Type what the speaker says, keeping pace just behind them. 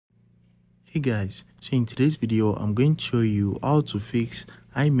Hey guys, so in today's video I'm going to show you how to fix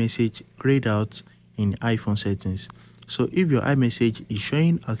iMessage grayed out in iPhone settings. So if your iMessage is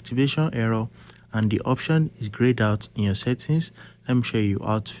showing activation error and the option is grayed out in your settings, let me show you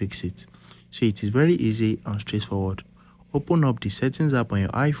how to fix it. So it is very easy and straightforward. Open up the settings app on your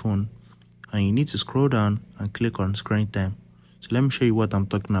iPhone and you need to scroll down and click on screen time. So let me show you what I'm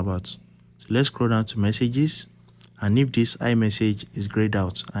talking about. So let's scroll down to messages, and if this iMessage is grayed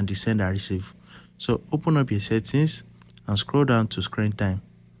out and the send and receive, so open up your settings and scroll down to screen time.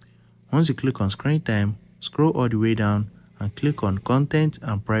 Once you click on screen time, scroll all the way down and click on content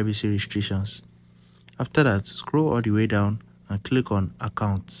and privacy restrictions. After that, scroll all the way down and click on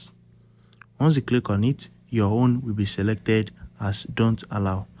accounts. Once you click on it, your own will be selected as don't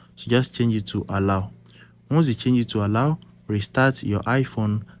allow, so just change it to allow. Once you change it to allow, restart your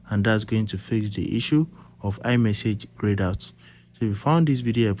iPhone, and that's going to fix the issue of iMessage grayed out. So if you found this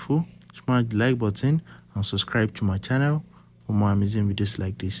video helpful, smash the like button and subscribe to my channel for more amazing videos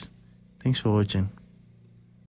like this. Thanks for watching.